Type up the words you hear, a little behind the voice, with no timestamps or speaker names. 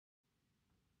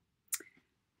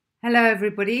Hello,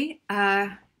 everybody.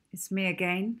 It's me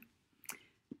again.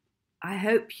 I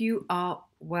hope you are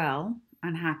well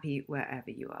and happy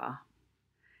wherever you are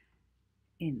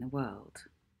in the world.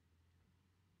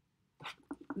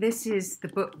 This is the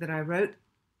book that I wrote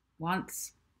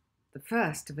once, the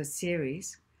first of a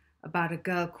series about a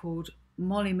girl called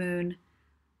Molly Moon,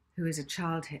 who is a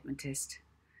child hypnotist.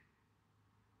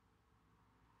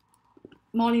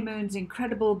 Molly Moon's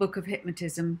Incredible Book of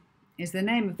Hypnotism is the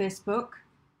name of this book.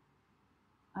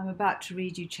 I'm about to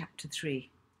read you chapter 3.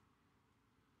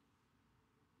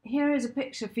 Here is a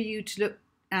picture for you to look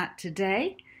at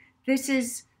today. This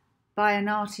is by an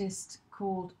artist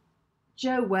called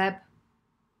Joe Webb.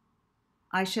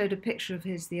 I showed a picture of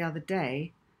his the other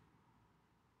day.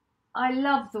 I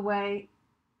love the way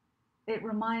it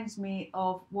reminds me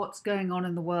of what's going on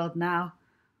in the world now.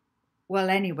 Well,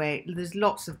 anyway, there's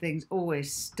lots of things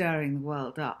always stirring the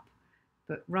world up.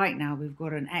 But right now we've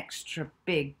got an extra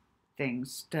big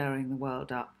things stirring the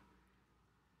world up.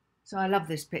 So I love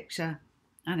this picture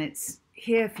and it's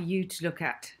here for you to look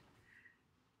at.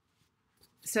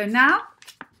 So now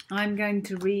I'm going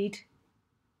to read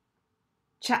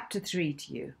chapter 3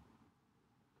 to you.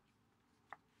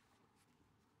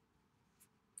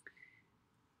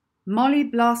 Molly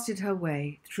blasted her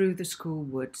way through the school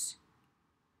woods,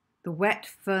 the wet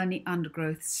ferny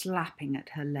undergrowth slapping at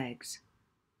her legs.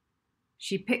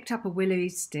 She picked up a willowy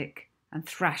stick and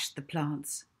thrashed the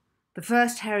plants. The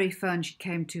first hairy fern she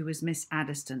came to was Miss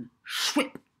Addiston.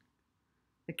 Shwip!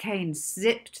 The cane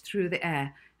zipped through the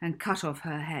air and cut off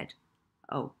her head.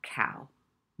 Oh, cow,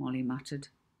 Molly muttered.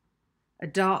 A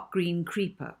dark green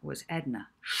creeper was Edna.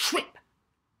 Shwip!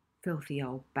 Filthy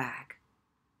old bag.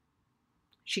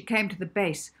 She came to the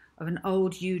base of an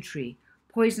old yew tree.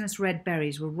 Poisonous red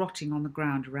berries were rotting on the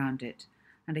ground around it,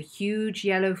 and a huge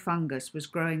yellow fungus was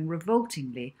growing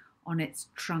revoltingly on its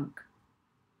trunk.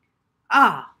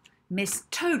 Ah, Miss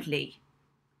Toadley!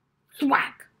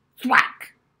 Thwack!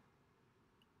 Thwack!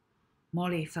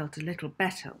 Molly felt a little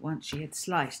better once she had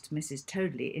sliced Mrs.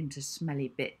 Toadley into smelly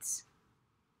bits.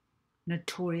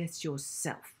 Notorious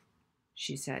yourself,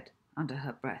 she said under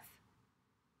her breath.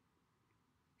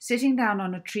 Sitting down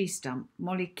on a tree stump,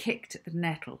 Molly kicked at the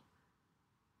nettle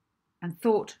and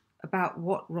thought about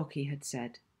what Rocky had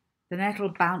said. The nettle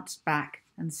bounced back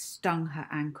and stung her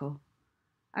ankle.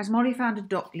 As Molly found a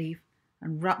dock leaf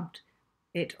and rubbed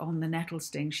it on the nettle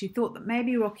sting, she thought that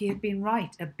maybe Rocky had been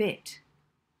right a bit,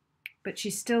 but she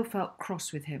still felt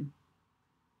cross with him.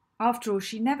 After all,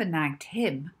 she never nagged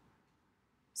him.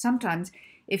 Sometimes,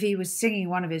 if he was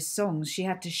singing one of his songs, she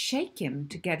had to shake him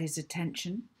to get his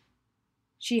attention.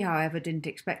 She, however, didn't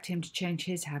expect him to change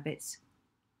his habits.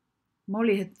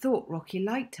 Molly had thought Rocky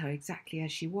liked her exactly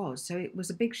as she was, so it was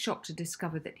a big shock to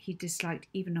discover that he disliked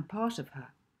even a part of her.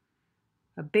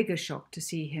 A bigger shock to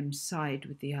see him side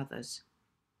with the others.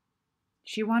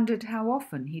 She wondered how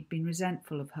often he'd been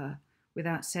resentful of her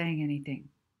without saying anything.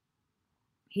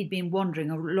 He'd been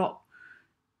wandering a lot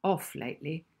off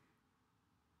lately.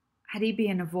 Had he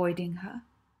been avoiding her?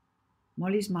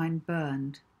 Molly's mind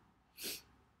burned.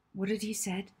 What had he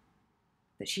said?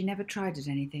 That she never tried at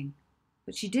anything.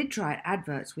 But she did try at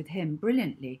adverts with him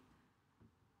brilliantly.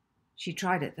 She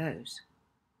tried at those.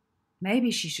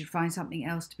 Maybe she should find something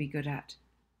else to be good at.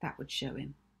 That would show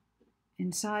him.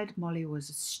 Inside Molly was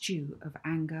a stew of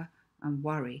anger and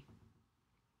worry.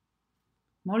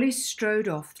 Molly strode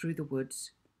off through the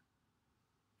woods,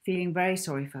 feeling very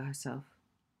sorry for herself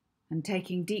and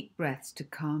taking deep breaths to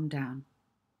calm down.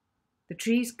 The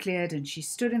trees cleared and she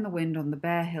stood in the wind on the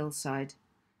bare hillside,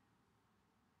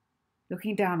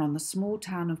 looking down on the small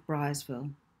town of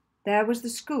Briarsville. There was the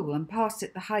school, and past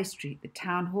it the high street, the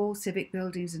town hall, civic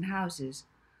buildings and houses.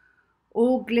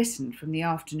 All glistened from the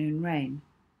afternoon rain.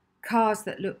 Cars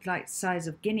that looked like the size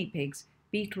of guinea pigs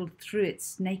beetled through its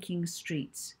snaking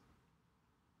streets.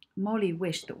 Molly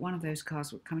wished that one of those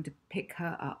cars would come to pick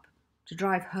her up, to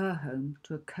drive her home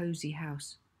to a cosy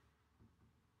house.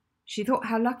 She thought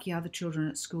how lucky other children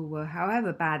at school were.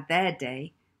 However bad their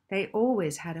day, they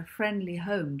always had a friendly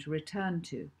home to return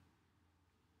to.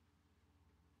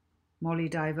 Molly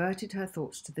diverted her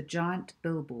thoughts to the giant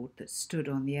billboard that stood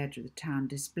on the edge of the town,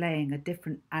 displaying a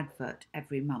different advert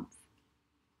every month.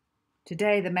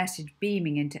 Today, the message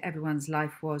beaming into everyone's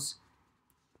life was,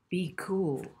 "Be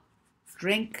cool.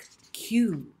 Drink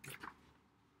Cube."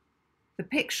 The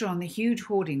picture on the huge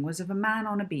hoarding was of a man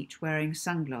on a beach wearing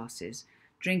sunglasses,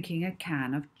 drinking a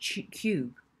can of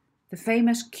Cube. The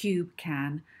famous Cube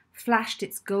can flashed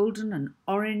its golden and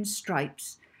orange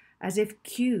stripes as if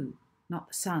Q, not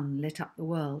the sun, lit up the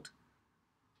world.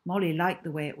 Molly liked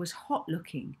the way it was hot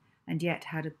looking and yet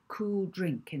had a cool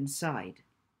drink inside.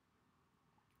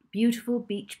 Beautiful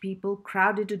beach people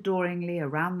crowded adoringly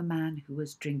around the man who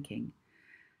was drinking.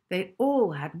 They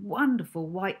all had wonderful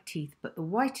white teeth, but the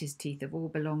whitest teeth of all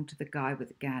belonged to the guy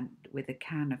with a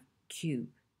can of Cube.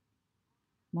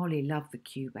 Molly loved the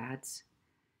Cube ads.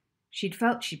 She'd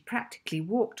felt she'd practically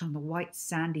walked on the white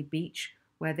sandy beach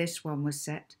where this one was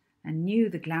set and knew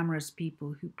the glamorous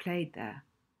people who played there.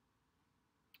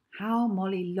 How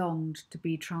Molly longed to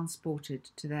be transported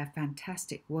to their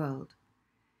fantastic world.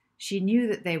 She knew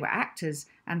that they were actors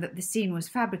and that the scene was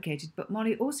fabricated, but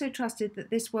Molly also trusted that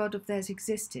this world of theirs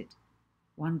existed.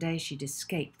 One day she'd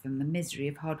escape from the misery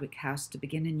of Hardwick House to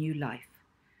begin a new life.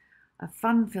 A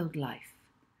fun-filled life,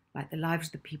 like the lives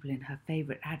of the people in her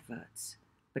favourite adverts,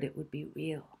 but it would be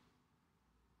real.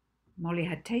 Molly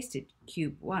had tasted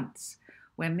Cube once,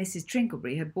 when Mrs.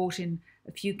 Trinklebury had bought in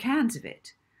a few cans of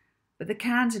it, but the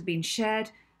cans had been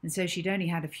shared, and so she'd only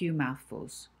had a few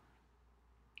mouthfuls.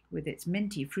 With its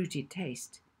minty, fruited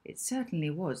taste, it certainly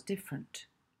was different.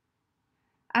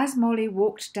 As Molly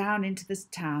walked down into the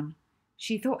town,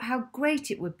 she thought how great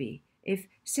it would be if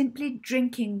simply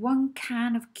drinking one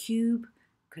can of Cube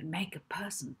could make a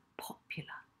person popular.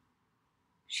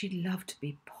 She'd love to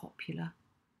be popular,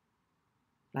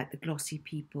 like the glossy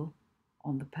people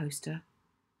on the poster.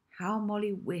 How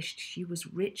Molly wished she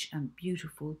was rich and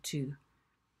beautiful too.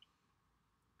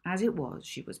 As it was,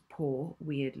 she was poor,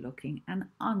 weird-looking, and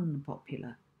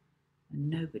unpopular, and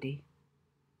nobody.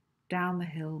 Down the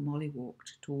hill Molly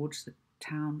walked towards the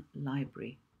town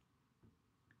library.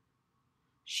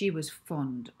 She was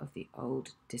fond of the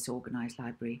old, disorganised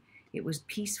library. It was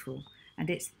peaceful, and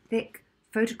its thick,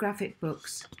 photographic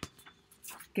books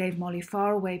gave Molly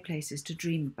faraway places to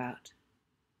dream about.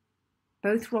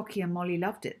 Both Rocky and Molly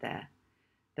loved it there.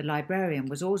 The librarian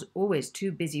was always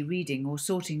too busy reading or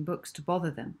sorting books to bother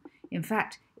them. In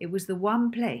fact, it was the one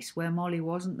place where Molly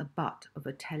wasn't the butt of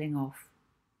a telling off,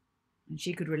 and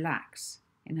she could relax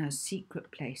in her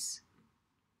secret place.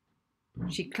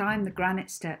 She climbed the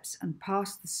granite steps and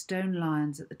passed the stone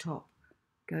lions at the top,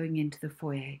 going into the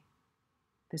foyer.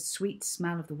 The sweet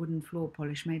smell of the wooden floor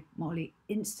polish made Molly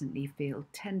instantly feel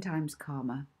 10 times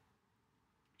calmer.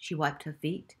 She wiped her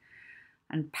feet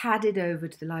and padded over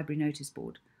to the library notice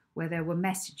board, where there were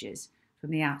messages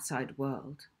from the outside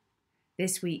world.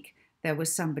 This week there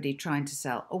was somebody trying to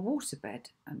sell a waterbed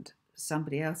and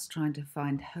somebody else trying to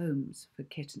find homes for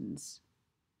kittens.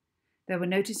 There were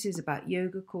notices about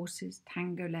yoga courses,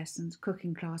 tango lessons,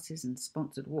 cooking classes, and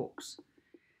sponsored walks.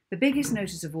 The biggest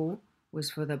notice of all was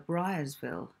for the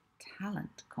Briarsville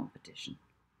talent competition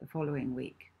the following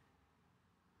week.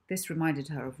 This reminded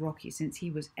her of Rocky, since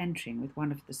he was entering with one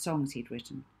of the songs he'd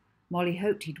written. Molly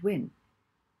hoped he'd win,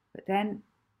 but then,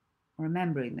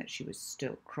 remembering that she was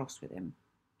still cross with him,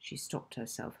 she stopped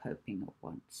herself hoping at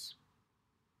once.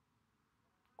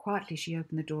 Quietly she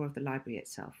opened the door of the library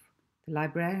itself. The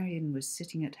librarian was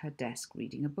sitting at her desk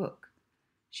reading a book.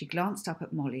 She glanced up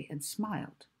at Molly and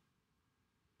smiled.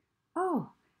 "Oh,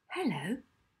 hello,"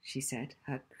 she said,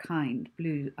 her kind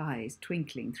blue eyes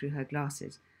twinkling through her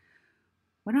glasses.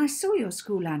 "When I saw your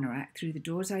school anorak through the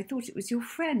doors, I thought it was your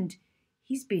friend.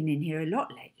 He's been in here a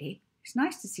lot lately. It's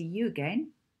nice to see you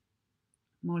again."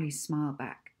 Molly smiled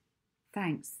back.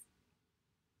 "Thanks,"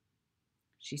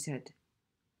 she said.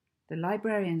 The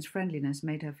librarian's friendliness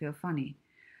made her feel funny.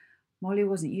 Molly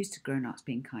wasn't used to grown-ups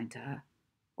being kind to her.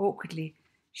 Awkwardly,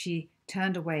 she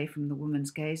turned away from the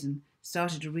woman's gaze and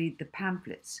started to read the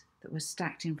pamphlets that were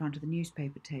stacked in front of the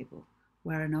newspaper table,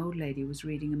 where an old lady was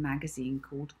reading a magazine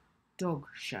called Dog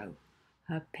Show,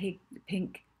 her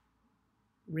pink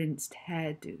rinsed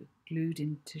hairdo glued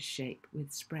into shape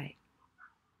with spray.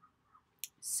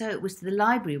 So it was to the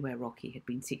library where Rocky had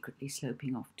been secretly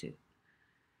sloping off to.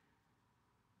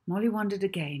 Molly wondered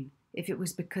again if it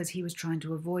was because he was trying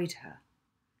to avoid her.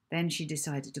 Then she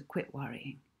decided to quit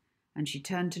worrying, and she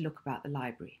turned to look about the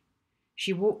library.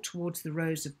 She walked towards the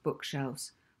rows of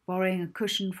bookshelves, borrowing a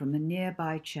cushion from the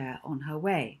nearby chair on her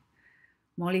way.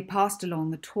 Molly passed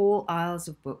along the tall aisles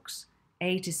of books,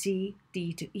 A to C,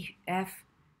 D to F.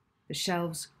 The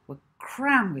shelves were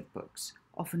crammed with books,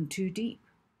 often too deep.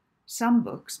 Some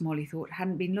books, Molly thought,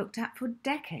 hadn't been looked at for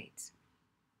decades.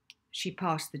 She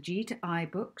passed the G to I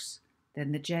books,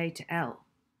 then the J to L,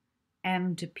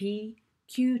 M to P,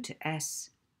 Q to S,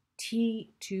 T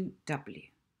to W,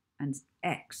 and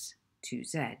X to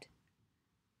Z.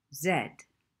 Z,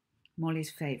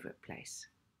 Molly's favourite place.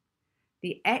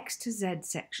 The X to Z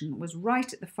section was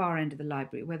right at the far end of the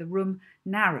library, where the room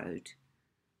narrowed,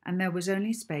 and there was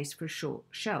only space for a short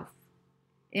shelf.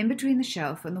 In between the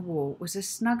shelf and the wall was a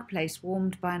snug place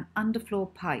warmed by an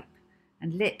underfloor pipe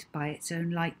and lit by its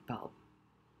own light bulb.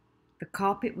 The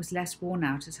carpet was less worn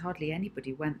out as hardly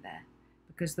anybody went there,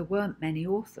 because there weren't many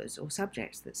authors or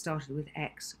subjects that started with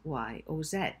X, Y, or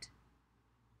Z.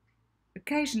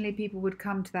 Occasionally people would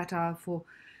come to that hour for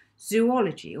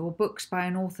zoology or books by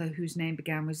an author whose name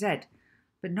began with Z,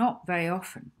 but not very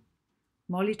often.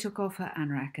 Molly took off her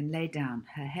anorak and lay down,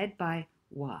 her head by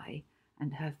Y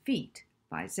and her feet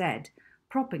by Z,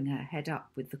 propping her head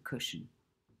up with the cushion.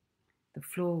 The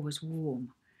floor was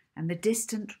warm, and the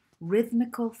distant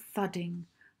rhythmical thudding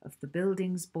of the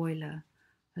building's boiler,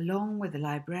 along with the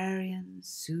librarian's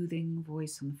soothing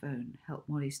voice on the phone, helped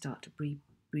Molly start to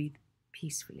breathe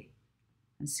peacefully.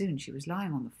 And soon she was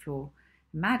lying on the floor,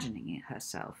 imagining it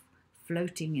herself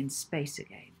floating in space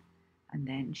again, and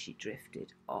then she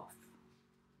drifted off.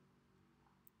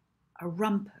 A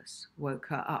rumpus woke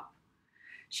her up.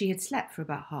 She had slept for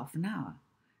about half an hour.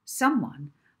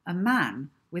 Someone, a man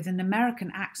with an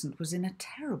American accent, was in a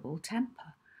terrible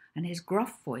temper, and his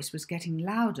gruff voice was getting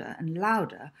louder and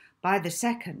louder by the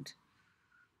second.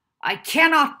 "I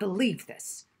cannot believe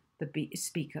this," the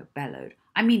speaker bellowed.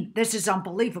 "I mean, this is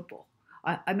unbelievable.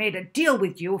 I made a deal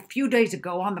with you a few days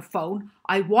ago on the phone.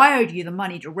 I wired you the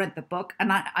money to rent the book,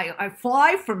 and I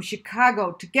fly from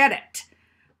Chicago to get it.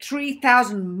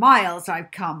 3,000 miles I've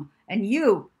come, and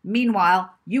you,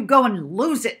 meanwhile, you go and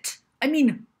lose it. I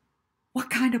mean,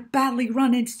 what kind of badly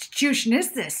run institution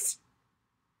is this?"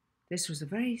 This was a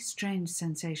very strange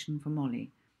sensation for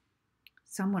Molly.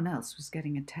 Someone else was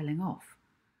getting a telling off.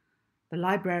 The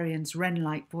librarian's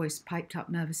wren-like voice piped up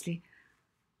nervously.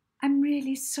 "I'm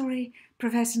really sorry,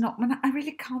 Professor Notman. I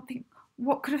really can't think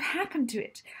what could have happened to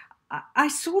it. I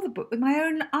saw the book with my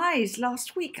own eyes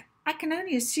last week. I can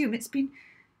only assume it's been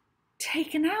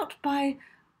taken out by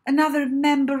another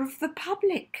member of the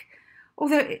public,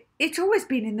 although it's always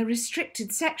been in the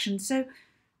restricted section, so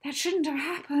that shouldn't have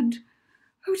happened.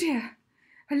 Oh dear,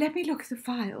 let me look at the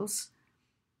files."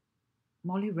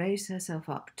 Molly raised herself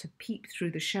up to peep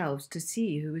through the shelves to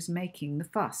see who was making the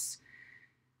fuss.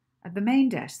 At the main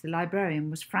desk, the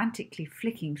librarian was frantically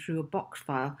flicking through a box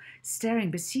file, staring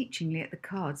beseechingly at the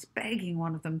cards, begging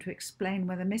one of them to explain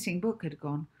where the missing book had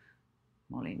gone.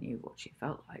 Molly knew what she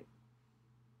felt like.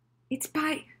 "It's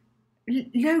by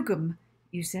Logan,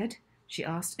 you said?" she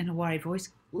asked in a worried voice.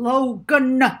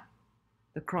 "Logan,"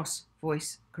 the cross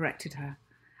voice corrected her.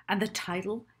 "And the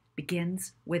title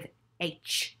begins with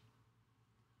H."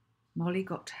 Molly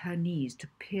got to her knees to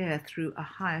peer through a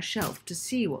higher shelf to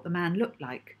see what the man looked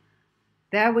like.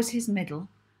 There was his middle,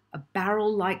 a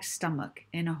barrel-like stomach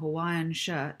in a Hawaiian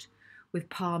shirt with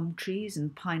palm trees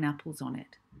and pineapples on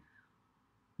it.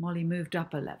 Molly moved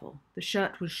up a level. The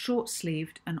shirt was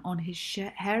short-sleeved, and on his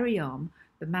hairy arm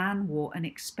the man wore an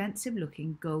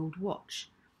expensive-looking gold watch.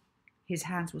 His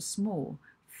hands were small,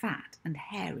 fat and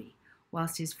hairy,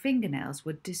 whilst his fingernails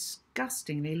were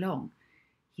disgustingly long.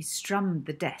 He strummed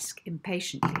the desk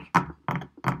impatiently.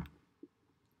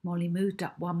 Molly moved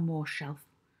up one more shelf.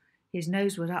 His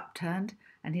nose was upturned,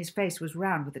 and his face was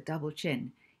round with a double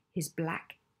chin. His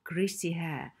black, greasy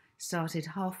hair started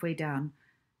halfway down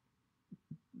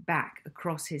back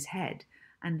across his head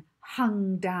and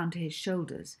hung down to his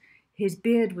shoulders. His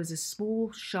beard was a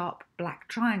small, sharp black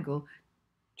triangle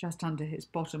just under his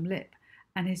bottom lip,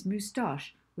 and his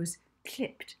moustache was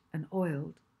clipped and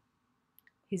oiled.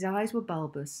 His eyes were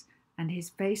bulbous, and his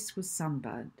face was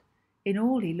sunburned. In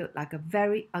all, he looked like a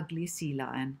very ugly sea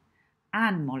lion,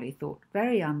 and Molly thought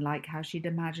very unlike how she'd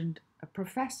imagined a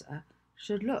professor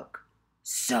should look.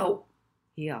 "So,"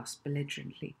 he asked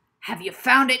belligerently, "have you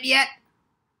found it yet?"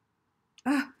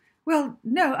 Well,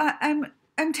 no,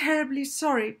 I'm terribly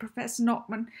sorry, Professor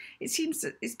Notman. It seems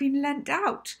that it's been lent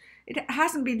out. It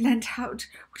hasn't been lent out.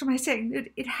 What am I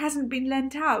saying? It hasn't been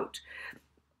lent out.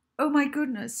 Oh, my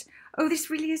goodness. Oh, this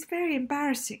really is very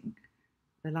embarrassing."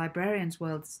 The librarian's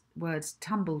words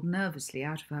tumbled nervously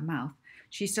out of her mouth.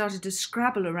 She started to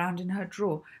scrabble around in her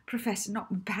drawer. "Professor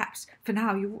Notman, perhaps for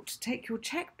now you ought to take your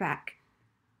cheque back."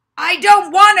 "I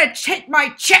don't want to take my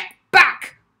cheque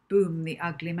back," boomed the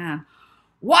ugly man.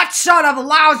 "What sort of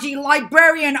lousy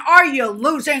librarian are you,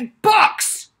 losing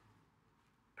books?"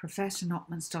 Professor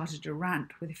Notman started to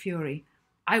rant with fury.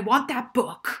 "I want that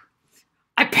book.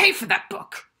 I pay for that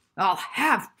book. I'll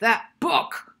have that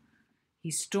book." He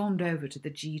stormed over to the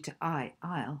G to I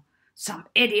aisle. "Some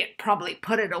idiot probably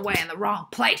put it away in the wrong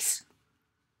place."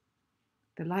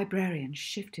 The librarian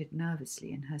shifted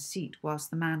nervously in her seat whilst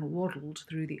the man waddled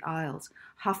through the aisles,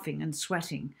 huffing and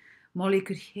sweating. Molly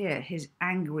could hear his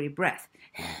angry breath.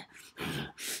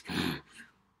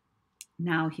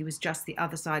 Now he was just the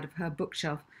other side of her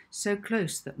bookshelf, so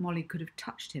close that Molly could have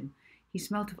touched him. He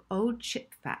smelt of old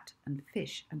chip fat and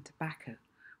fish and tobacco.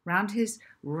 Round his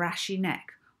rashy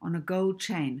neck On a gold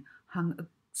chain hung a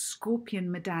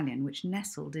scorpion medallion which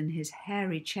nestled in his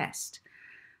hairy chest.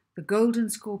 The golden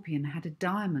scorpion had a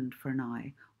diamond for an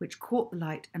eye, which caught the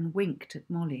light and winked at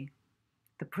Molly.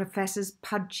 The professor's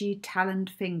pudgy, taloned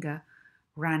finger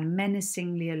ran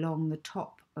menacingly along the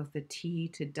top of the T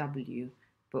to W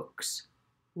books.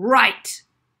 "Right,"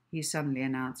 he suddenly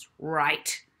announced.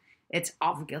 "Right. It's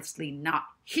obviously not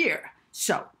here.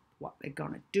 So what we're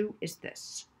going to do is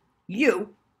this.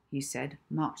 You," he said,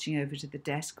 marching over to the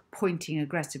desk, pointing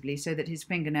aggressively so that his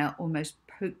fingernail almost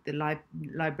poked the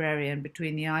librarian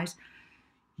between the eyes,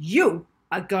 "you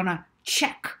are going to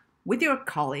check with your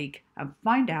colleague and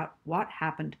find out what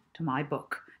happened to my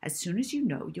book. As soon as you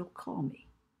know, you'll call me."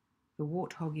 The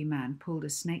warthoggy man pulled a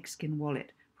snakeskin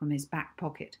wallet from his back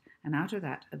pocket, and out of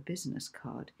that a business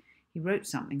card. He wrote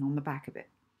something on the back of it.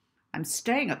 "I'm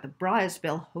staying at the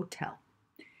Briarsville Hotel.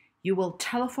 You will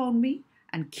telephone me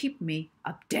and keep me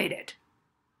updated.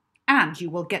 And you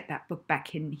will get that book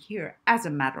back in here as a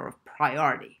matter of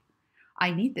priority.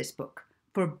 I need this book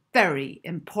for very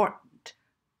important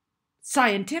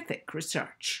scientific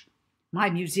research. My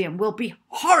museum will be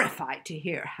horrified to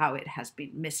hear how it has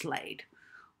been mislaid.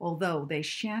 Although they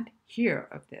shan't hear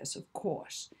of this, of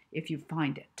course, if you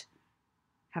find it.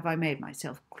 Have I made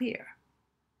myself clear?"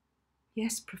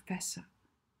 "Yes, Professor."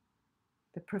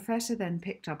 The professor then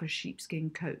picked up a sheepskin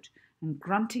coat and,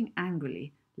 grunting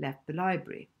angrily, left the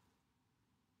library.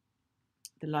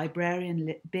 The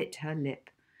librarian bit her lip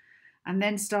and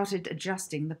then started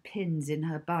adjusting the pins in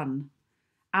her bun.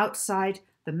 Outside,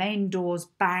 the main doors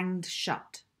banged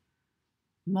shut.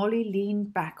 Molly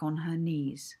leaned back on her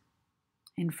knees.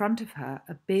 In front of her,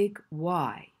 a big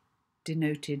Y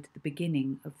denoted the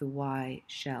beginning of the Y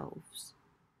shelves.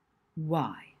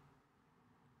 Y.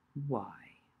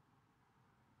 Y.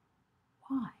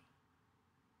 Why?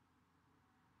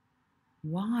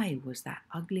 Why was that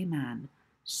ugly man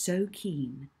so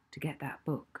keen to get that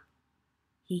book?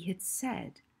 He had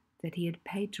said that he had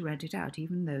paid to rent it out,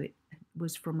 even though it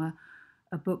was from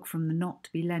a book from the not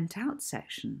to be lent out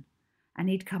section, and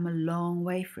he'd come a long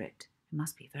way for it. It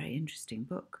must be a very interesting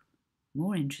book.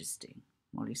 More interesting,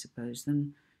 Molly supposed,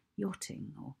 than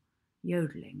yachting or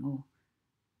yodeling or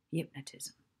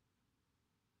hypnotism.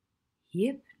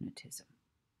 Hypnotism.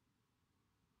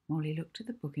 Molly looked at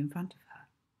the book in front of her.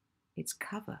 Its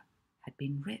cover had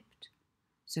been ripped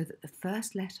so that the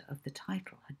first letter of the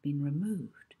title had been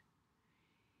removed.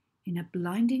 In a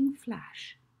blinding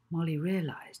flash, Molly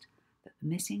realized that the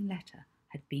missing letter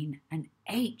had been an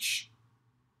H.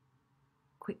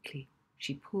 Quickly,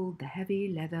 she pulled the heavy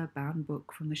leather-bound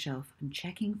book from the shelf and,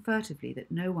 checking furtively that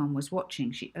no one was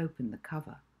watching, she opened the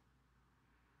cover.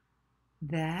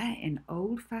 There, in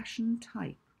old-fashioned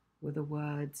type, were the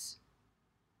words,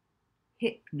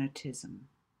 "Hypnotism,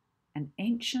 an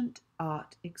ancient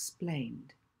art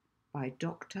explained by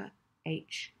Dr.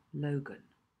 H. Logan,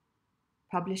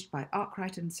 published by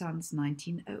Arkwright & Sons,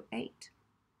 1908.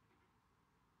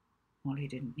 Molly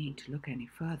didn't need to look any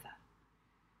further.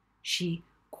 She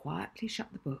quietly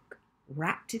shut the book,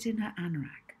 wrapped it in her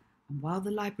anorak, and while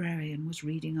the librarian was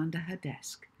reading under her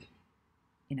desk,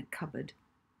 in a cupboard,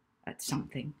 at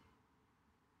something,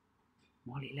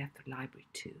 Molly left the library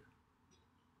too.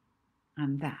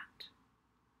 And that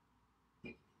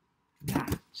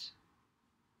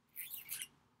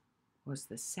was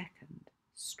the second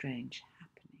strange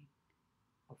happening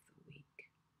of the week.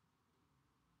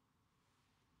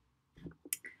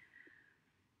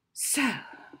 So,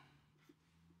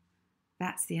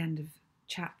 that's the end of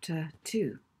chapter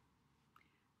 2.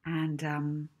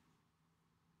 And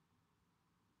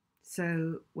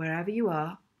so wherever you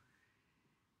are,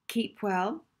 keep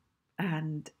well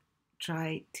and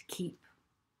try to keep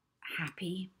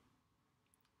happy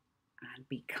and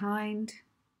be kind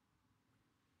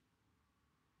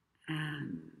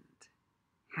and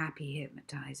happy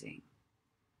hypnotizing.